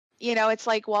It's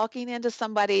like walking into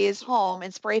somebody's home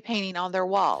and spray painting on their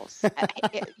walls.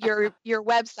 Your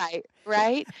website,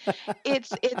 right?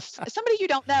 It's somebody you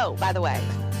don't know, by the way.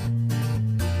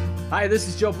 Hi, this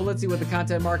is Joe Pulizzi with the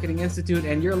Content Marketing Institute,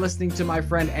 and you're listening to my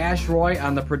friend Ash Roy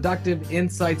on the Productive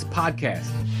Insights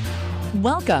Podcast.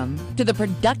 Welcome to the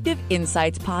Productive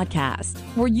Insights Podcast,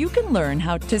 where you can learn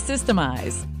how to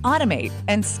systemize, automate,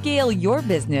 and scale your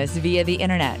business via the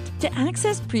internet. To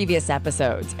access previous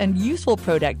episodes and useful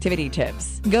productivity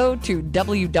tips, go to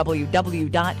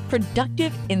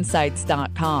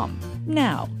www.productiveinsights.com.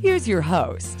 Now, here's your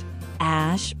host,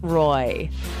 Ash Roy.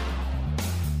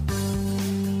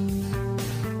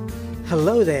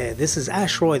 Hello there, this is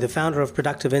Ash Roy, the founder of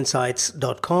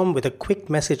ProductiveInsights.com, with a quick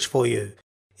message for you.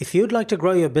 If you'd like to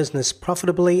grow your business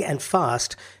profitably and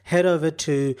fast, head over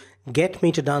to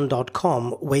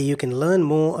getmetodone.com, where you can learn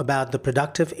more about the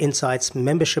Productive Insights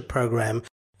membership program,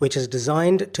 which is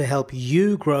designed to help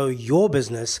you grow your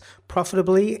business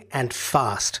profitably and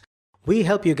fast. We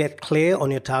help you get clear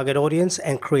on your target audience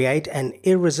and create an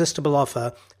irresistible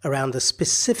offer around the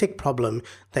specific problem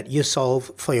that you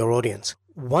solve for your audience.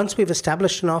 Once we've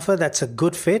established an offer that's a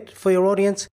good fit for your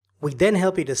audience, we then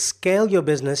help you to scale your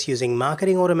business using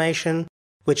marketing automation,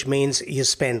 which means you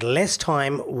spend less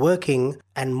time working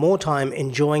and more time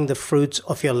enjoying the fruits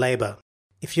of your labor.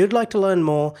 If you'd like to learn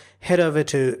more, head over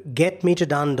to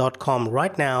getmetodone.com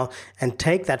right now and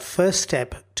take that first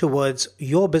step towards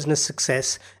your business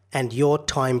success and your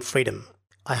time freedom.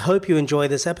 I hope you enjoy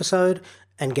this episode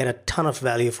and get a ton of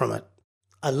value from it.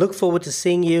 I look forward to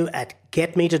seeing you at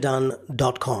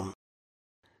getmetodone.com.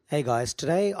 Hey guys,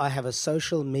 today I have a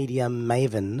social media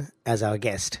maven as our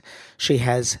guest. She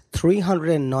has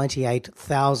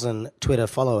 398,000 Twitter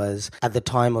followers at the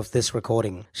time of this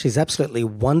recording. She's absolutely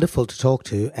wonderful to talk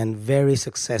to and very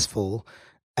successful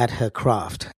at her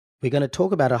craft. We're going to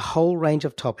talk about a whole range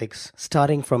of topics,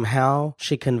 starting from how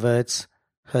she converts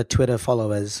her Twitter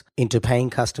followers into paying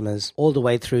customers, all the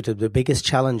way through to the biggest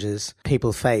challenges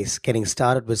people face getting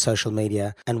started with social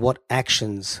media and what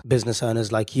actions business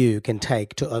owners like you can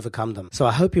take to overcome them. So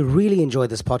I hope you really enjoy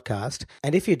this podcast.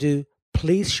 And if you do,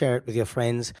 please share it with your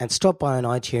friends and stop by on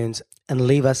iTunes and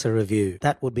leave us a review.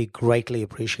 That would be greatly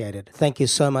appreciated. Thank you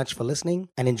so much for listening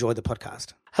and enjoy the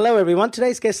podcast. Hello, everyone.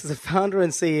 Today's guest is the founder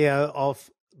and CEO of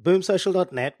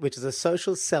BoomSocial.net, which is a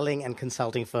social selling and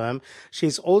consulting firm.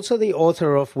 She's also the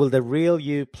author of Will the Real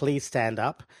You Please Stand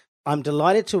Up? I'm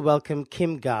delighted to welcome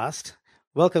Kim Gast.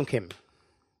 Welcome, Kim.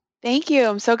 Thank you.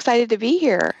 I'm so excited to be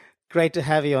here. Great to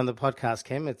have you on the podcast,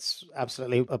 Kim. It's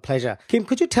absolutely a pleasure. Kim,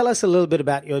 could you tell us a little bit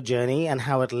about your journey and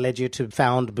how it led you to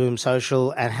found Boom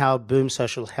Social and how Boom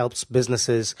Social helps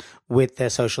businesses with their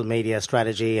social media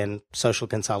strategy and social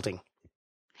consulting?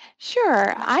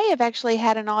 Sure. I have actually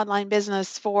had an online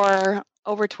business for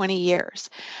over 20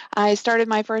 years. I started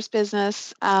my first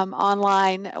business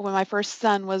online when my first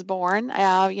son was born.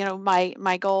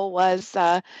 My goal was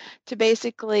to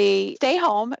basically stay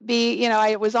home.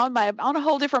 I was on a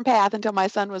whole different path until my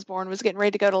son was born. Was getting ready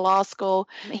to go to law school.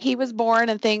 He was born,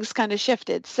 and things kind of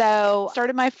shifted. So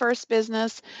started my first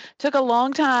business. Took a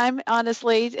long time,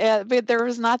 honestly. But there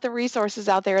was not the resources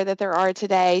out there that there are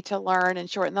today to learn and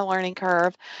shorten the learning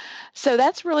curve. So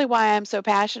that's really why I'm so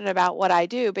passionate about what I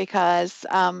do, because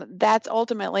that's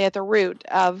ultimately at the root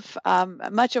of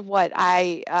much of what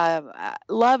I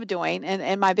love doing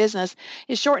in my business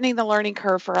is shortening the learning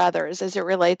curve for others as it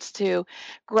relates to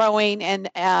growing and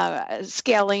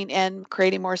scaling and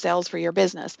creating more sales for your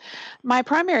business. My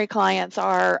primary clients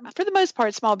are, for the most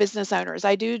part, small business owners.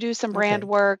 I do some brand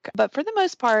work, but for the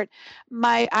most part,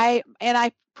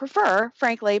 I prefer,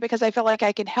 frankly, because I feel like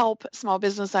I can help small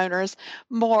business owners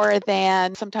more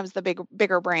than sometimes the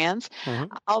bigger brands.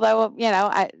 Mm-hmm. Although,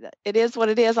 it is what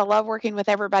it is. I love working with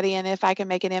everybody, and if I can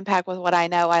make an impact with what I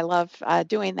know, I love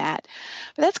doing that.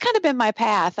 But that's kind of been my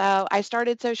path. I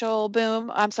started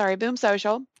Boom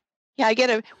Social.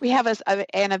 Yeah, we have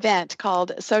an event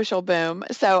called Social Boom,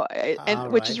 which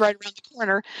is right around the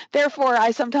corner. Therefore,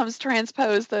 I sometimes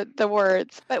transpose the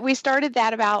words. But we started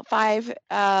that about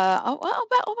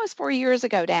almost 4 years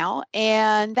ago now,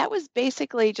 and that was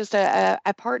basically just a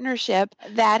partnership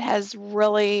that has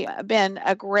really been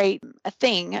a great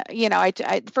thing.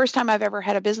 The first time I've ever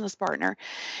had a business partner,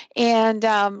 and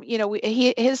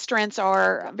his strengths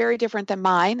are very different than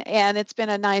mine, and it's been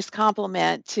a nice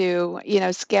complement to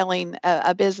scaling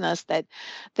a business that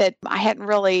I hadn't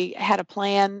really had a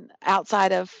plan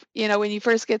outside of, when you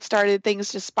first get started,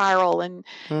 things just spiral and,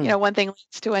 one thing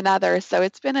leads to another. So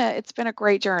it's been a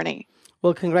great journey.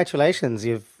 Well, congratulations.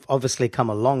 You've obviously come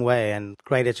a long way and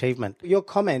great achievement. Your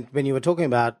comment when you were talking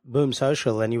about Boom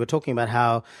Social and you were talking about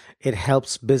how it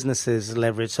helps businesses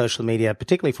leverage social media,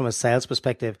 particularly from a sales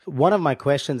perspective, one of my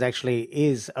questions actually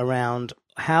is around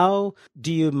how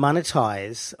do you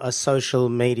monetize a social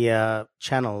media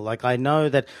channel? Like, I know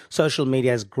that social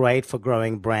media is great for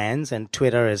growing brands and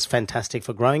Twitter is fantastic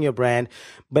for growing your brand,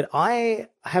 but I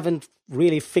haven't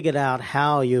really figured out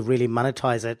how you really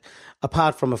monetize it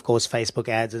apart from, of course, Facebook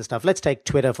ads and stuff. Let's take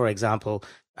Twitter, for example.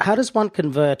 How does one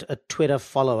convert a Twitter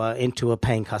follower into a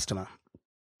paying customer?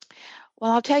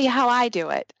 Well, I'll tell you how I do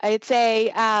it.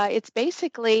 It's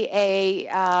basically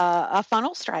a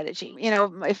funnel strategy. You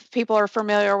know, if people are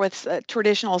familiar with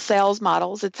traditional sales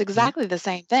models, it's exactly the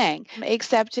same thing,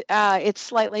 except it's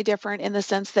slightly different in the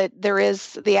sense that there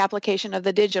is the application of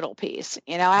the digital piece.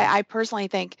 You know, I personally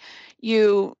think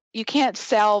you can't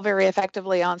sell very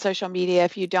effectively on social media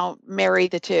if you don't marry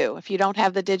the two, if you don't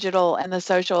have the digital and the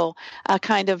social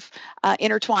kind of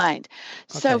intertwined.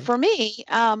 So Okay. for me,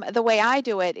 the way I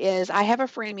do it is I have a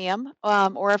freemium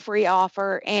or a free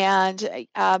offer, and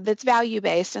that's value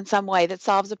based in some way that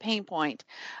solves a pain point.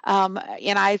 And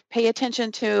I pay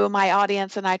attention to my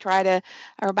audience and I try to,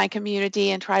 or my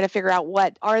community, and try to figure out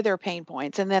what are their pain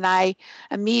points. And then I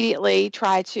immediately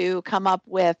try to come up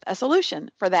with a solution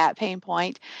for that pain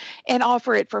point and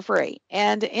offer it for free.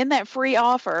 And in that free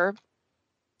offer,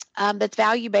 that's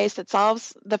value based, that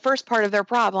solves the first part of their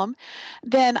problem,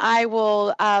 then I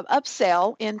will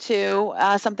upsell into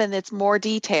something that's more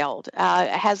detailed,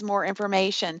 has more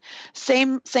information,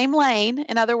 same lane.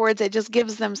 In other words, it just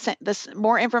gives them this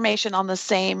more information on the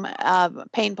same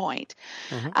pain point.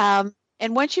 Mhm.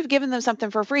 And once you've given them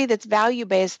something for free that's value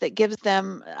based, that gives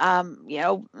them,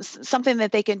 something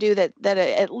that they can do that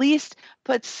at least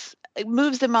it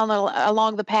moves them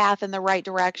along the path in the right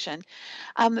direction.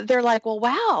 They're like, well,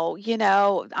 wow,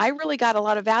 I really got a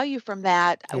lot of value from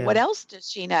that. What Yeah, else does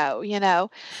she know?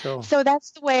 sure. So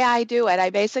that's the way I do it.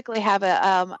 I basically have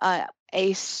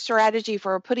a strategy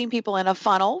for putting people in a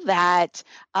funnel that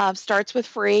starts with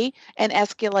free and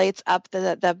escalates up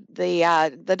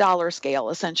the dollar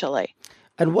scale, essentially.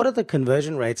 And what are the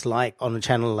conversion rates like on a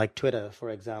channel like Twitter, for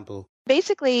example?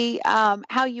 Basically,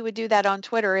 how you would do that on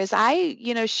Twitter is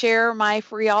share my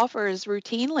free offers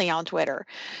routinely on Twitter.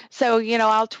 So,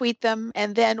 I'll tweet them.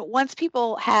 And then once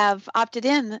people have opted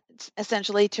in,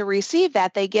 essentially to receive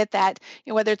that, they get that,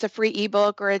 whether it's a free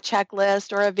ebook or a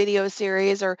checklist or a video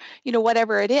series or,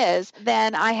 whatever it is,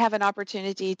 then I have an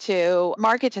opportunity to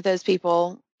market to those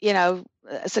people,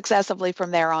 successively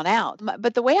from there on out.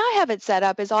 But the way I have it set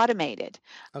up is automated,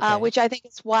 Okay. which I think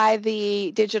is why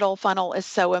the digital funnel is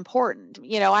so important.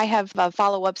 I have a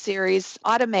follow-up series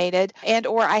automated, and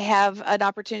or I have an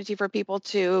opportunity for people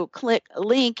to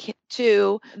link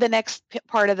to the next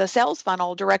part of the sales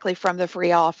funnel directly from the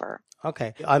free offer.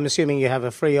 Okay. I'm assuming you have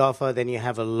a free offer, then you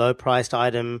have a low priced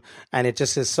item, and it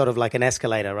just is sort of like an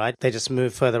escalator, right? They just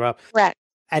move further up. Correct.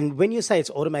 And when you say it's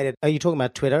automated, are you talking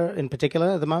about Twitter in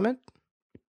particular at the moment?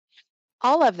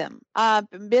 All of them.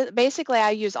 Basically, I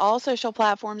use all social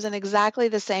platforms in exactly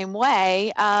the same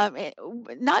way,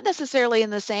 not necessarily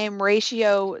in the same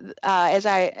ratio as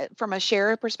from a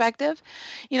share perspective.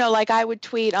 Like I would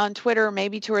tweet on Twitter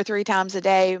maybe 2 or 3 times a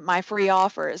day my free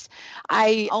offers.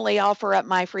 I only offer up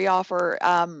my free offer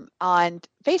on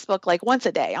Facebook like once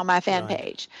a day on my fan Right.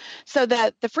 page. So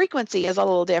that the frequency is a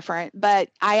little different, but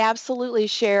I absolutely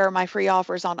share my free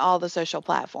offers on all the social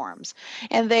platforms,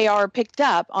 and they are picked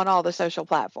up on all the social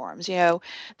platforms.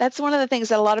 That's one of the things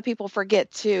that a lot of people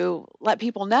forget to let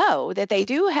people know, that they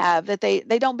do have, that they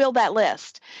don't build that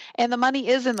list, and the money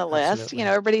is in the list. Absolutely.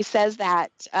 Everybody says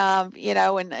that,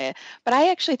 but I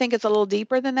actually think it's a little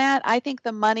deeper than that. I think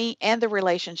the money and the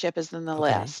relationship is in the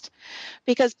Okay. list,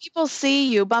 because people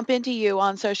see you, bump into you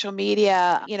on social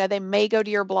media. They may go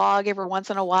to your blog every once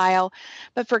in a while,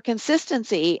 but for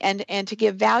consistency and to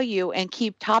give value and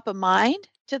keep top of mind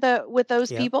with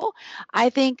those Yeah. people, I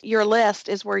think your list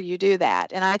is where you do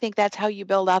that. And I think that's how you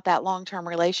build out that long-term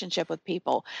relationship with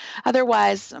people.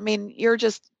 Otherwise, I mean, you're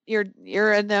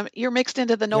mixed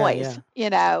into the Yeah. Yeah.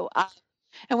 noise.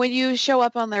 And when you show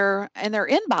up on in their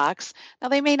inbox, now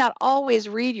they may not always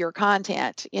read your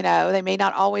content. They may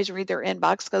not always read their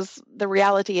inbox, because the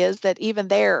reality is that even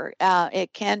there,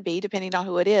 it can be, depending on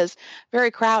who it is,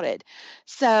 very crowded.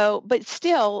 So, but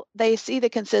still, they see the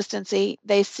consistency.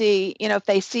 They see, if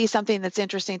they see something that's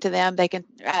interesting to them, they can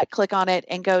click on it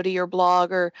and go to your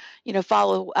blog, or,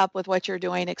 follow up with what you're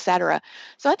doing, etc.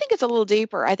 So I think it's a little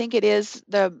deeper. I think it is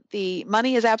the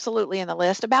money is absolutely in the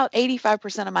list. About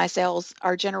 85% of my sales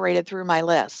are generated through my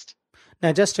list.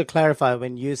 Now, just to clarify,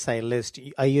 when you say list,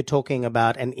 are you talking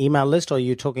about an email list or are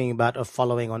you talking about a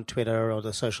following on Twitter or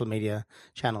the social media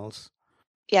channels?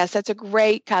 Yes, that's a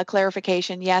great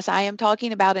clarification. Yes, I am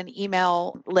talking about an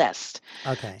email list.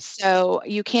 Okay. So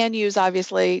you can use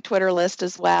obviously Twitter list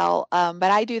as well, but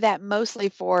I do that mostly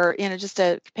for, just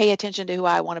to pay attention to who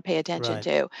I want to pay attention Right.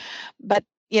 to. But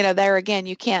there again,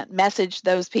 you can't message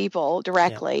those people Yeah.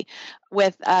 directly.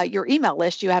 With your email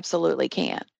list, you absolutely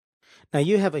can. Now,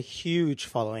 you have a huge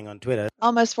following on Twitter.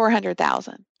 Almost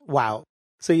 400,000. Wow.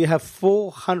 So you have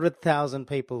 400,000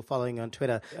 people following on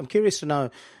Twitter. I'm curious to know,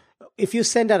 if you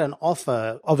send out an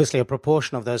offer, obviously a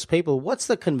proportion of those people, what's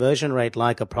the conversion rate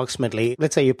like approximately?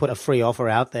 Let's say you put a free offer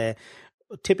out there.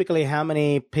 Typically, how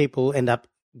many people end up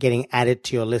getting added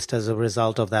to your list as a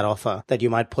result of that offer that you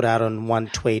might put out on one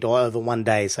tweet or over one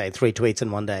day, say 3 tweets in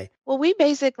one day? Well, we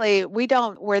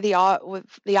don't where the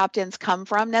opt-ins come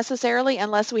from necessarily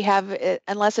unless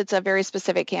unless it's a very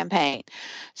specific campaign.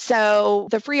 So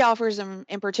the free offers in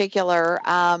particular,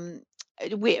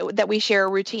 that we share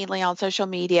routinely on social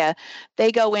media,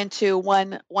 they go into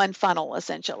one funnel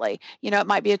essentially. It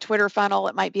might be a Twitter funnel,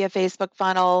 it might be a Facebook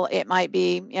funnel, it might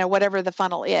be whatever the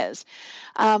funnel is.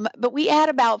 But we add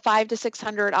about 500 to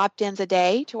 600 opt-ins a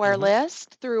day to our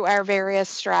list through our various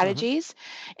strategies,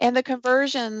 and the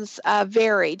conversions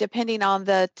vary depending on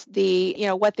the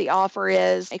what the offer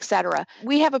is, etc.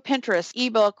 We have a Pinterest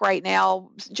ebook right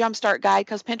now, Jumpstart Guide,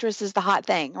 because Pinterest is the hot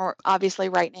thing, or obviously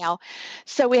right now.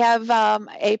 So we have a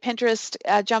Pinterest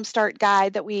Jumpstart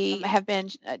Guide that we have been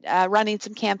running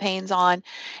some campaigns on,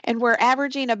 and we're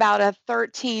averaging about a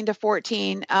 13 to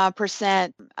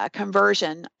 14%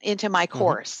 conversion into my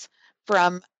course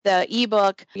from the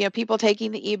ebook, people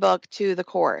taking the ebook to the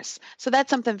course. So that's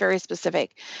something very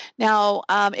specific. Now,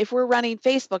 if we're running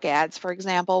Facebook ads, for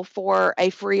example, for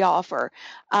a free offer,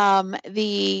 that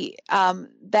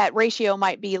ratio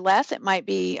might be less. It might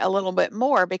be a little bit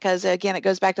more because, again, it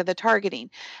goes back to the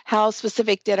targeting. How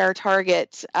specific did our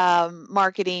target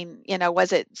marketing,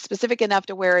 was it specific enough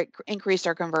to where it increased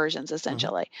our conversions,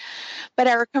 essentially? But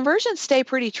our conversions stay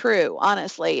pretty true,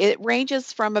 honestly. It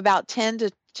ranges from about 10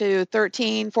 to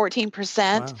 13,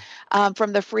 14%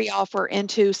 from the free offer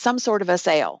into some sort of a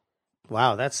sale.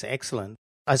 Wow, that's excellent.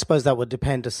 I suppose that would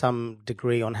depend to some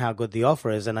degree on how good the offer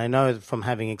is. And I know from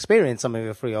having experienced some of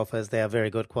your free offers, they are very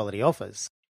good quality offers.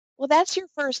 Well, that's your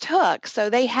first hook,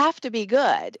 so they have to be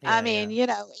good. I mean,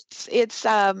 it's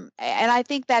and I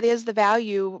think that is the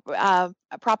value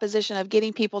proposition of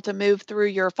getting people to move through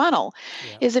your funnel,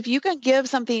 is if you can give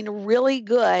something really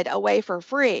good away for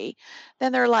free,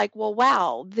 then they're like, well,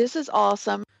 wow, this is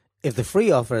awesome. If the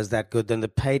free offer is that good, then the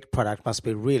paid product must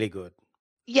be really good.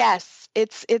 Yes,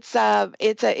 it's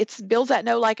builds that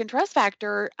know, like, and trust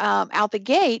factor out the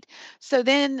gate. So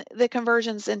then the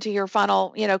conversions into your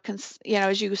funnel,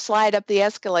 as you slide up the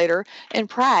escalator in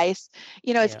price,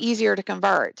 it's easier to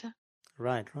convert.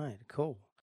 Right, cool.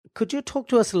 Could you talk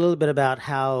to us a little bit about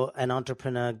how an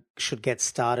entrepreneur should get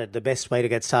started, the best way to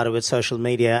get started with social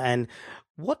media, and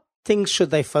what things should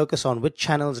they focus on? Which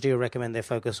channels do you recommend they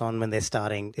focus on when they're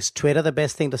starting? Is Twitter the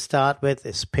best thing to start with?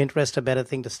 Is Pinterest a better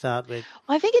thing to start with?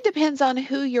 Well, I think it depends on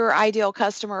who your ideal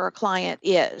customer or client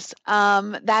is.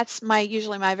 That's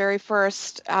usually my very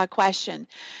first question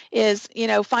is,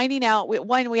 finding out,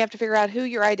 one, we have to figure out who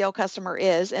your ideal customer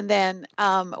is, and then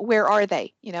where are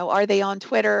they? Are they on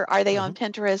Twitter? Are they on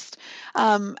Pinterest?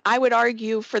 I would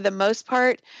argue for the most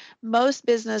part, most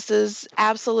businesses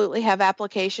absolutely have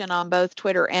application on both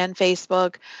Twitter and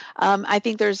Facebook. I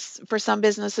think there's, for some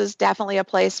businesses, definitely a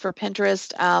place for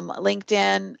Pinterest,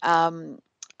 LinkedIn,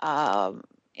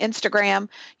 Instagram,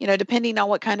 depending on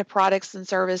what kind of products and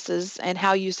services and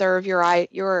how you serve your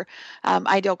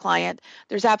ideal client.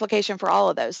 There's application for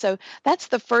all of those. So that's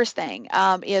the first thing,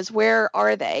 is where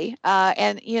are they?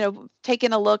 And,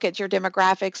 taking a look at your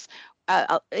demographics.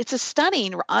 It's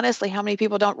stunning, honestly, how many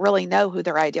people don't really know who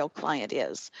their ideal client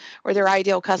is or their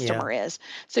ideal customer is.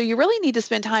 So you really need to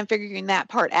spend time figuring that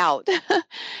part out.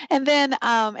 And then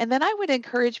I would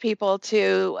encourage people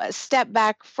to step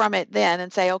back from it then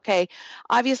and say, okay,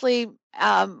 obviously,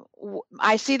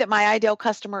 I see that my ideal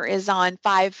customer is on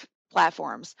 5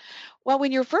 platforms. Well,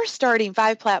 when you're first starting,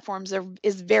 5 platforms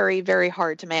is very, very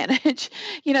hard to manage.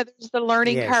 There's the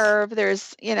learning curve.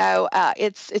 There's,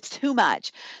 it's too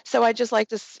much. So I just like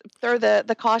to throw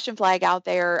the caution flag out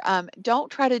there. Don't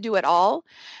try to do it all,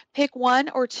 Pick one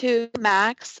or two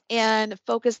max and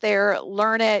focus there,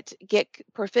 learn it, get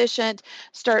proficient,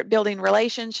 start building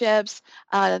relationships,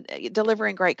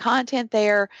 delivering great content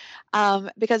there,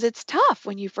 because it's tough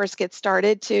when you first get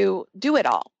started to do it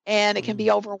all. And it can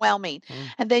be overwhelming.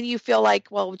 And then you feel like,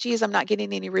 well, geez, I'm not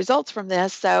getting any results from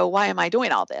this. So why am I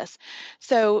doing all this?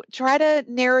 So try to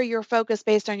narrow your focus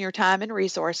based on your time and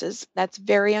resources. That's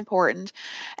very important.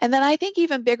 And then I think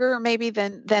even bigger maybe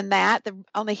than that,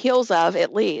 on the heels of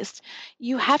at least,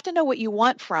 you have to know what you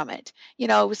want from it.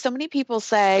 So many people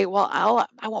say, well,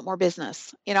 I want more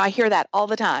business. I hear that all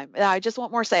the time. I just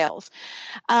want more sales.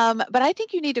 But I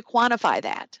think you need to quantify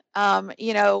that.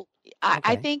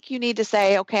 I think you need to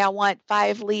say, okay, I want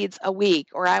 5 leads a week,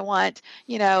 or I want,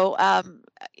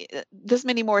 this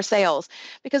many more sales,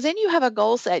 because then you have a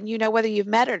goal set and you know whether you've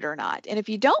met it or not. And if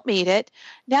you don't meet it,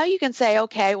 now you can say,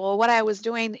 okay, well, what I was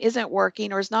doing isn't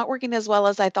working, or is not working as well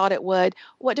as I thought it would.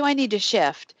 What do I need to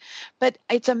shift? But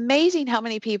it's amazing how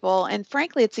many people, and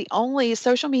frankly,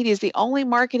 social media is the only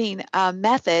marketing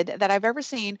method that I've ever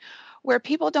seen where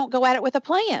people don't go at it with a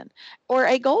plan or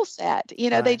a goal set.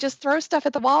 They just throw stuff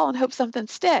at the wall and hope something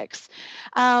sticks.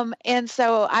 And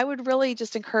so I would really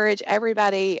just encourage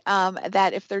everybody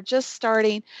that if they're just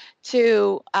starting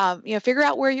to, figure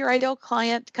out where your ideal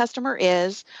customer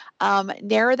is,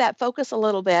 narrow that focus a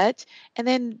little bit, and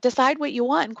then decide what you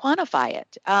want and quantify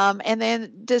it. And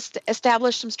then just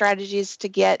establish some strategies to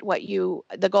get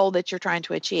the goal that you're trying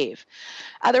to achieve.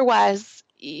 Otherwise,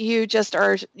 you just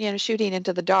are, shooting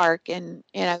into the dark, and,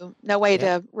 no way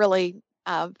to really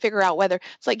figure out whether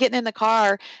it's like getting in the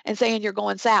car and saying you're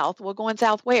going south. Well, going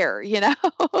south where, Yeah.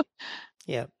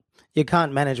 You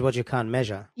can't manage what you can't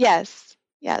measure. Yes.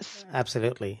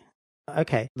 Absolutely.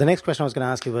 Okay. The next question I was going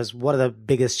to ask you was, what are the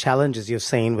biggest challenges you've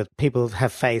seen with people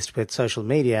have faced with social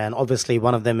media? And obviously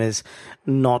one of them is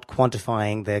not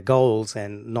quantifying their goals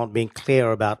and not being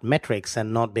clear about metrics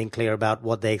and not being clear about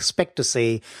what they expect to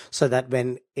see, so that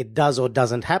when it does or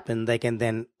doesn't happen, they can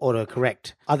then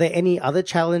auto-correct. Are there any other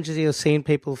challenges you've seen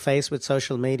people face with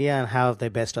social media, and how have they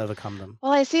best overcome them?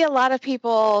 Well, I see a lot of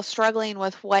people struggling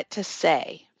with what to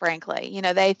say. Frankly,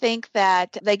 they think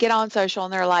that they get on social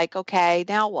and they're like, okay,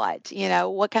 now what?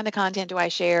 What kind of content do I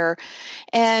share?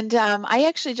 And I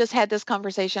actually just had this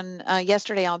conversation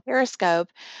yesterday on Periscope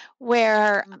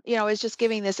where, I was just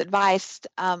giving this advice.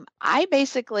 I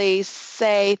basically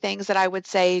say things that I would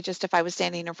say just if I was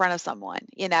standing in front of someone.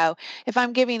 If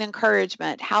I'm giving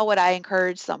encouragement, how would I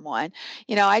encourage someone?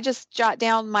 I just jot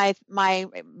down my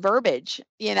verbiage.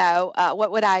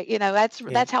 What would I?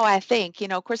 That's how I think.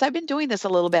 Of course, I've been doing this a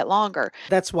little bit longer.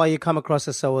 That's why you come across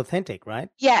as so authentic, right?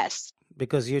 Yes.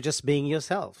 Because you're just being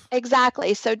yourself.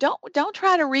 Exactly. So don't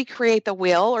try to recreate the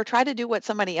wheel or try to do what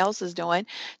somebody else is doing.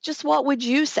 Just what would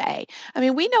you say? I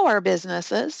mean, we know our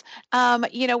businesses.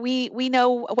 We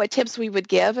know what tips we would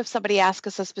give if somebody asks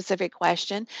us a specific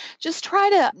question. Just try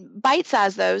to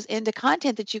bite-size those into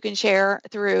content that you can share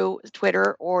through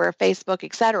Twitter or Facebook,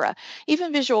 etc.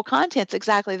 Even visual content's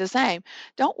exactly the same.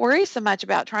 Don't worry so much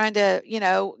about trying to,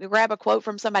 grab a quote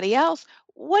from somebody else.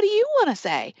 What do you want to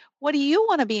say? What do you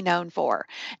want to be known for?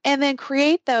 And then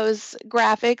create those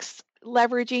graphics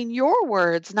leveraging your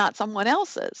words, not someone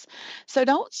else's. So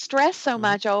don't stress so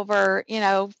much over,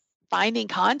 finding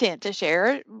content to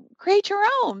share. Create your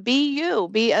own. Be you.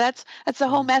 That's the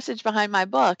whole message behind my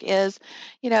book is,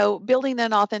 building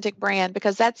an authentic brand,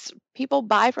 because people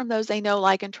buy from those they know,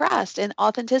 like, and trust, and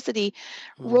authenticity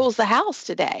rules the house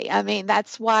today. I mean,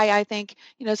 that's why I think,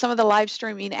 some of the live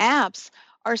streaming apps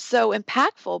are so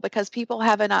impactful, because people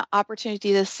have an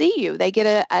opportunity to see you. They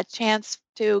get a chance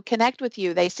to connect with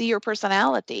you. They see your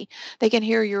personality. They can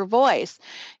hear your voice.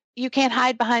 You can't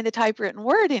hide behind the typewritten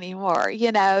word anymore,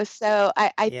 So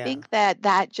I think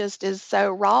that just is so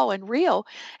raw and real.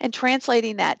 And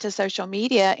translating that to social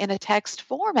media in a text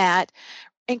format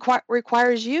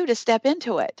requires you to step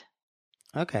into it.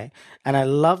 Okay. And I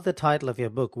love the title of your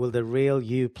book, Will the Real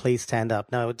You Please Stand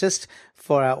Up? Now, just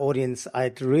for our audience,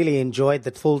 I really enjoyed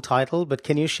the full title, but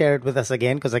can you share it with us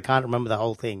again? Because I can't remember the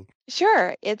whole thing.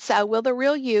 Sure. It's Will the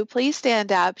Real You Please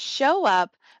Stand Up, Show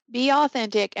Up, Be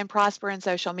Authentic, and Prosper in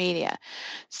Social Media.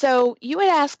 So you had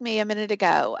asked me a minute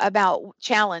ago about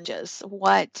challenges,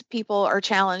 what people are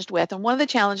challenged with. And one of the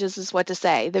challenges is what to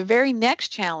say. The very next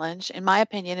challenge, in my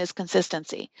opinion, is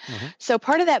consistency. So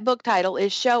part of that book title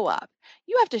is Show Up.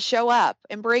 You have to show up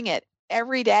and bring it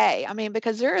every day. I mean,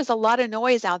 because there is a lot of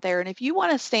noise out there. And if you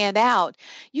want to stand out,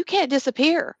 you can't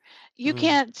disappear. You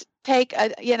can't take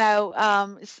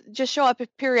just show up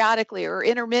periodically or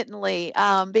intermittently,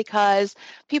 because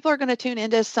people are going to tune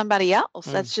into somebody else.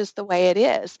 That's just the way it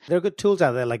is. There are good tools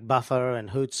out there like Buffer and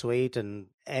Hootsuite and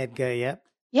Edgar. Yeah.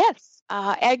 Yes.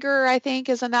 Edgar, I think,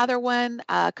 is another one.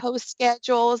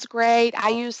 CoSchedule is great. I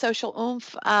use Social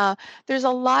Oomph. There's a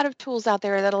lot of tools out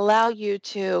there that allow you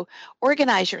to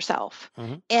organize yourself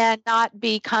Mm-hmm. and not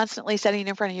be constantly sitting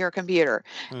in front of your computer.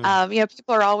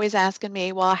 People are always asking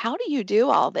me, well, how do you do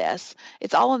all this?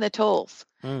 It's all in the tools.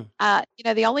 Mm.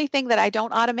 The only thing that I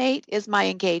don't automate is my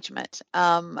engagement.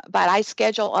 But I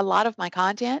schedule a lot of my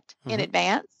content in Mm-hmm.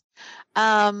 advance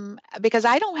because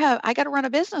I got to run a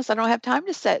business. I don't have time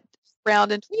to sit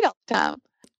around and tweet all the time.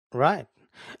 Right.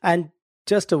 And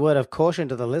just a word of caution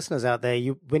to the listeners out there,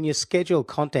 when you schedule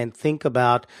content, think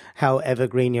about how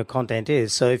evergreen your content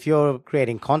is. So if you're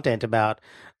creating content about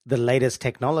the latest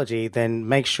technology, then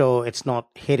make sure it's not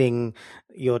hitting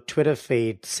your Twitter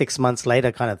feed 6 months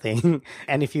later kind of thing.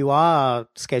 And if you are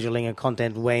scheduling a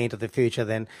content way into the future,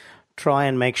 then try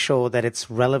and make sure that it's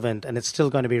relevant, and it's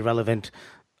still going to be relevant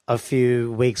a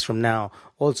few weeks from now.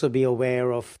 Also be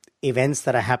aware of events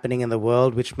that are happening in the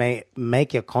world which may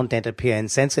make your content appear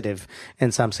insensitive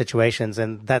in some situations,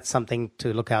 and that's something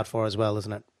to look out for as well,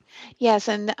 isn't it? Yes,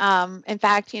 and in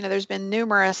fact, there's been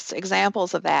numerous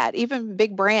examples of that. Even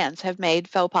big brands have made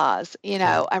faux pas,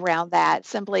 Right. around that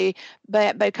simply,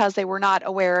 but because they were not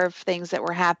aware of things that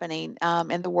were happening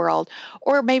in the world,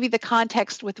 or maybe the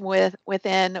context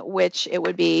within which it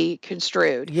would be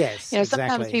construed. Yes, Sometimes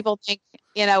exactly. people think,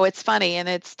 it's funny, and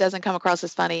it doesn't come across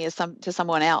as funny as to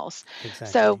someone else.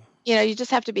 So Exactly. you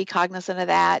just have to be cognizant of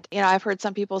that. I've heard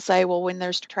some people say, well, when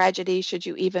there's tragedy, should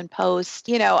you even post?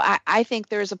 I think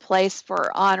there's a place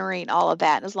for honoring all of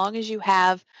that. And as long as you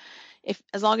have,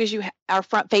 as long as you are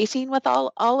front facing with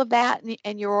all of that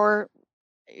and your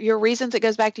reasons, it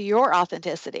goes back to your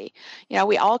authenticity.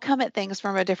 We all come at things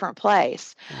from a different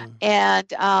place. Mm,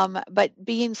 And, but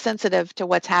being sensitive to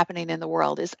what's happening in the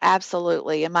world is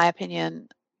absolutely, in my opinion,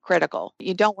 critical.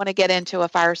 You don't want to get into a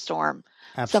firestorm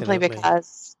simply absolutely.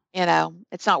 because,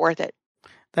 it's not worth it.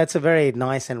 That's a very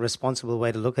nice and responsible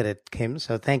way to look at it, Kim.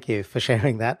 So thank you for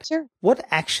sharing that. Sure. What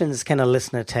actions can a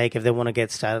listener take if they want to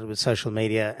get started with social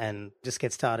media and just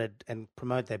get started and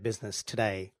promote their business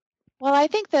today? Well, I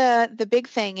think the big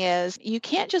thing is you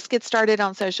can't just get started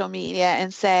on social media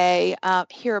and say,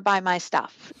 "Here, buy my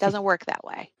stuff." It doesn't work that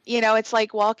way. It's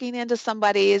like walking into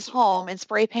somebody's home and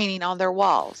spray painting on their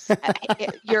walls,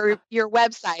 your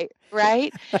website,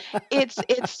 right? It's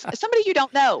somebody you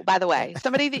don't know, by the way.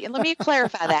 Somebody that, let me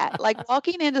clarify that. Like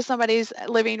walking into somebody's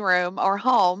living room or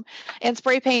home and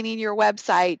spray painting your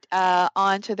website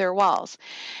onto their walls.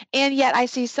 And yet I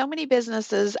see so many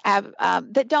businesses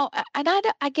that don't, and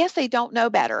I guess they don't know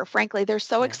better. Frankly, they're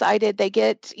so Yeah. excited.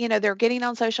 They're getting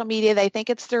on social media. They think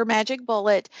it's their magic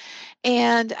bullet,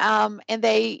 and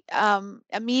they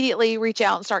immediately reach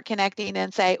out and start connecting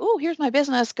and say, "Oh, here's my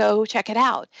business. Go check it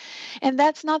out." And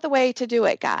that's not the way to do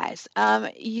it, guys.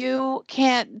 You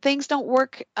can't. Things don't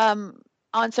work.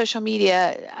 On social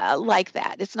media like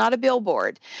that. It's not a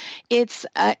billboard. It's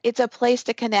a place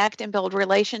to connect and build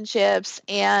relationships,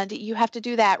 and you have to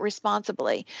do that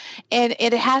responsibly. And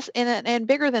it has, and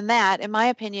bigger than that, in my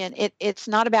opinion, it's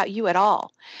not about you at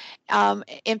all.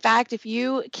 In fact, if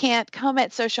you can't come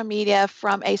at social media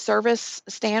from a service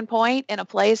standpoint in a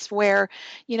place where,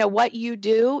 what you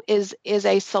do is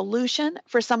a solution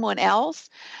for someone else,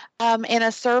 in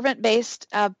a servant-based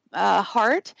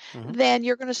heart, Hmm. then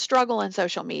you're going to struggle in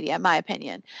social media, in my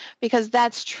opinion, because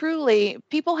that's truly,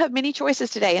 people have many choices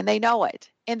today and they know it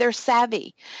and they're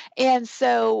savvy. And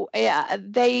so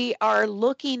they are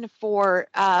looking for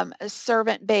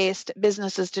servant-based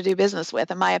businesses to do business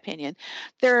with, in my opinion.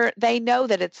 They know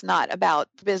that it's not about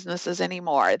businesses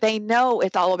anymore. They know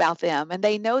it's all about them, and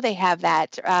they know they have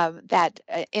that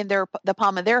in the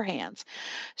palm of their hands.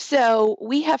 So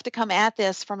we have to come at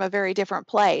this from a very different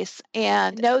place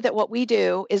and know that what we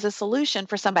do is a solution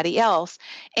for somebody else,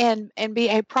 and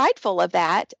be prideful of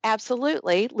that.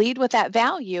 Absolutely, lead with that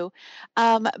value,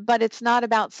 but it's not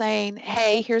about saying,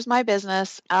 "Hey, here's my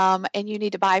business, and you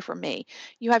need to buy from me."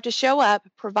 You have to show up,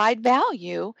 provide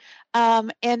value,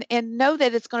 and know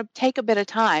that it's going to take a bit of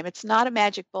time. It's not a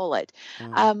magic bullet.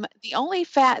 Mm.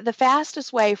 The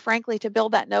fastest way, frankly, to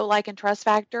build that know, like, and trust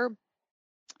factor,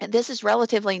 and this is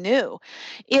relatively new,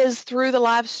 is through the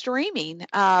live streaming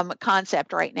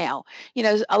concept right now.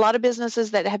 A lot of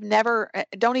businesses that have never,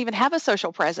 don't even have a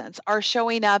social presence, are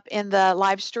showing up in the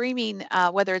live streaming,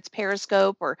 whether it's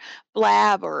Periscope or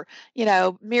Blab or,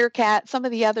 Meerkat, some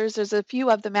of the others, there's a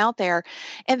few of them out there,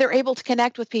 and they're able to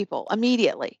connect with people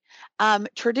immediately.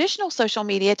 Traditional social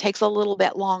media takes a little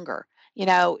bit longer.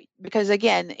 Because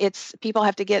again, it's people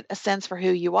have to get a sense for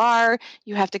who you are.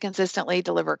 You have to consistently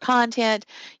deliver content.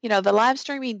 The live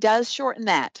streaming does shorten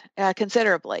that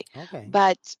considerably, Okay.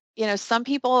 but some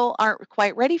people aren't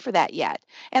quite ready for that yet.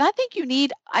 And I think you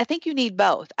need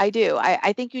both. I do.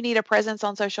 I think you need a presence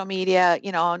on social media,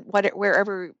 on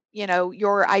wherever,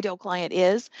 your ideal client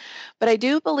is. But I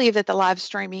do believe that the live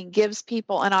streaming gives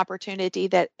people an opportunity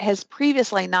that has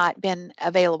previously not been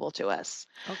available to us.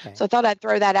 Okay. So I thought I'd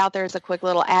throw that out there as a quick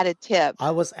little added tip.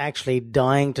 I was actually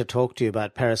dying to talk to you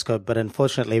about Periscope, but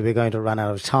unfortunately we're going to run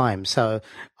out of time. So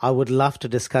I would love to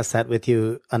discuss that with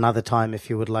you another time if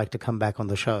you would like to come back on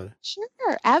the show. Sure,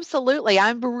 absolutely.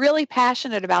 I'm really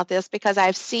passionate about this because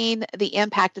I've seen the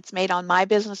impact it's made on my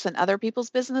business and other people's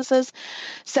businesses.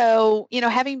 So,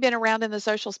 having been around in the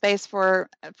social space for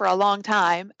a long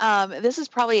time, this is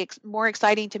probably more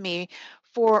exciting to me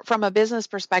from a business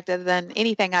perspective than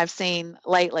anything I've seen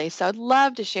lately. So I'd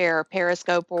love to share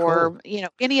Periscope or,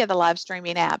 any of the live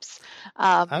streaming apps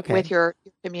with your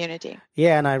community.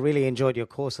 Yeah, and I really enjoyed your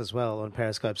course as well on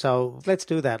Periscope. So let's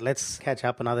do that. Let's catch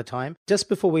up another time. Just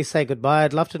before we say goodbye,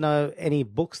 I'd love to know any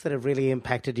books that have really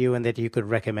impacted you and that you could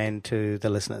recommend to the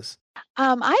listeners.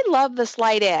 I love The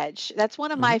Slight Edge. That's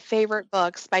one of my favorite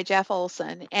books by Jeff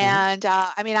Olson. And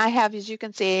I have, as you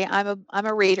can see, I'm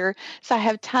a reader, so I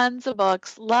have tons of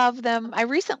books. Love them. I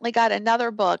recently got another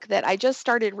book that I just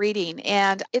started reading,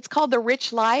 and it's called The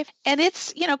Rich Life. And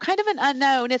it's, kind of an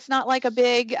unknown. It's not like a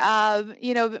big,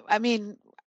 you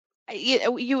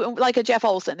like a Jeff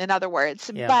Olson, in other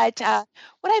words. Yeah. But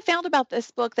what I found about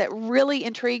this book that really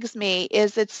intrigues me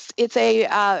is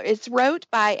it's wrote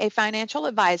by a financial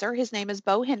advisor. His name is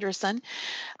Bo Henderson.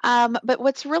 But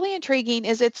what's really intriguing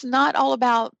is it's not all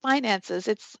about finances.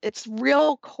 It's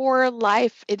real core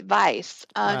life advice.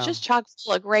 Just chock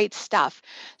full of great stuff.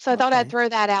 So I thought I'd throw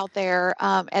that out there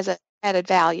as an added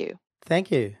value.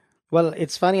 Thank you. Well,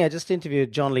 it's funny, I just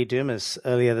interviewed John Lee Dumas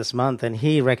earlier this month, and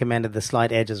he recommended The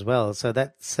Slight Edge as well. So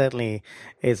that certainly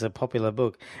is a popular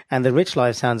book. And The Rich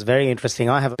Life sounds very interesting.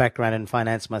 I have a background in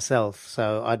finance myself,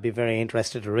 so I'd be very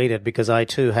interested to read it because I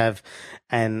too have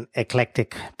an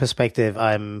eclectic perspective.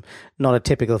 I'm not a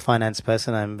typical finance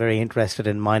person. I'm very interested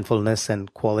in mindfulness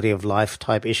and quality of life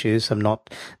type issues. I'm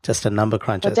not just a number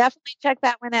cruncher. Well, definitely check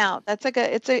that one out. That's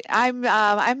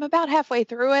I'm about halfway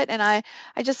through it, and I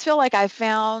just feel like I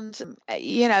found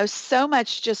so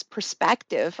much just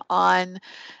perspective on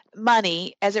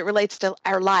money as it relates to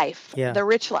our life, the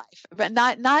rich life, but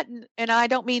not, and I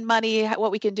don't mean money,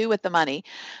 what we can do with the money,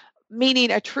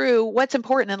 meaning what's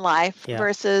important in life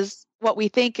versus what we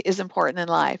think is important in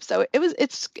life. So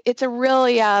it's a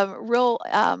really real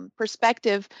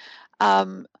perspective.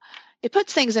 It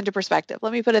puts things into perspective.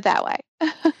 Let me put it that way.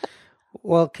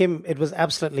 Well, Kim, it was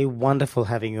absolutely wonderful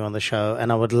having you on the show,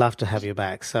 and I would love to have you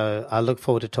back. So I look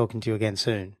forward to talking to you again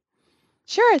soon.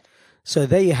 Sure. So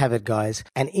there you have it, guys.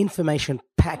 An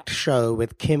information-packed show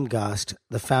with Kim Gast,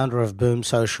 the founder of Boom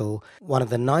Social, one of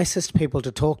the nicest people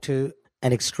to talk to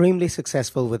and extremely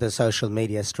successful with a social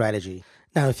media strategy.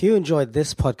 Now, if you enjoyed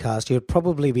this podcast, you'd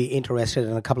probably be interested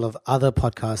in a couple of other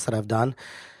podcasts that I've done.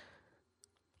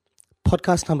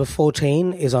 Podcast number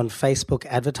 14 is on Facebook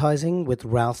advertising with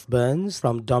Ralph Burns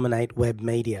from Dominate Web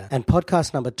Media. And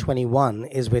podcast number 21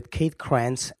 is with Keith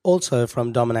Krantz, also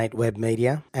from Dominate Web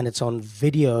Media, and it's on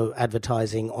video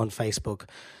advertising on Facebook.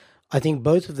 I think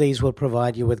both of these will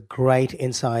provide you with great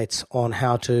insights on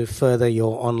how to further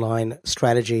your online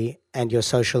strategy and your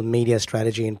social media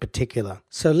strategy in particular.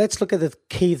 So let's look at the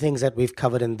key things that we've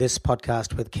covered in this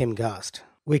podcast with Kim Gast.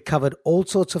 We covered all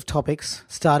sorts of topics,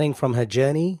 starting from her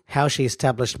journey, how she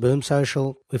established Boom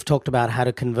Social. We've talked about how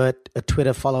to convert a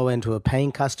Twitter follower into a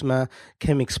paying customer.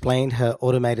 Kim explained her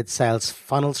automated sales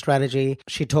funnel strategy.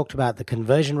 She talked about the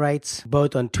conversion rates,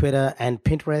 both on Twitter and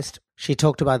Pinterest. She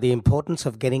talked about the importance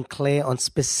of getting clear on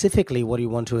specifically what you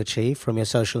want to achieve from your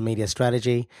social media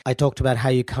strategy. I talked about how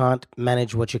you can't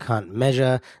manage what you can't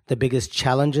measure, the biggest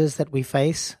challenges that we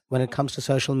face when it comes to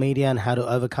social media and how to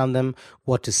overcome them,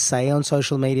 what to say on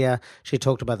social media. She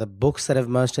talked about the books that have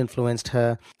most influenced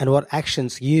her and what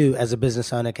actions you as a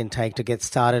business owner can take to get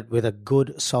started with a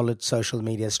good, solid social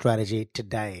media strategy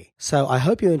today. So I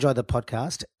hope you enjoyed the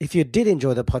podcast. If you did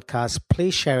enjoy the podcast,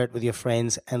 please share it with your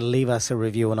friends and leave us a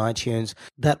review on iTunes.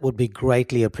 That would be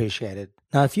greatly appreciated.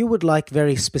 Now, if you would like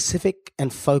very specific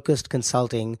and focused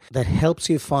consulting that helps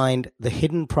you find the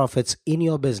hidden profits in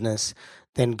your business,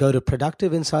 then go to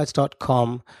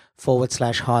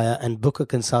productiveinsights.com/hire and book a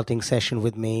consulting session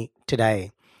with me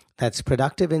today. That's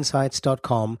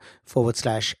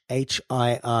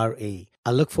productiveinsights.com/HIRE.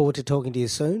 I look forward to talking to you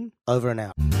soon. Over and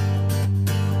out.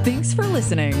 Thanks for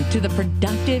listening to the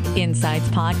Productive Insights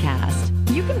Podcast.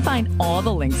 You can find all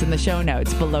the links in the show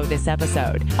notes below this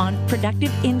episode on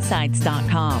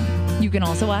productiveinsights.com. You can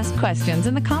also ask questions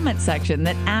in the comment section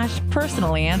that Ash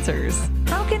personally answers.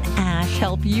 How can Ash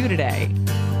help you today?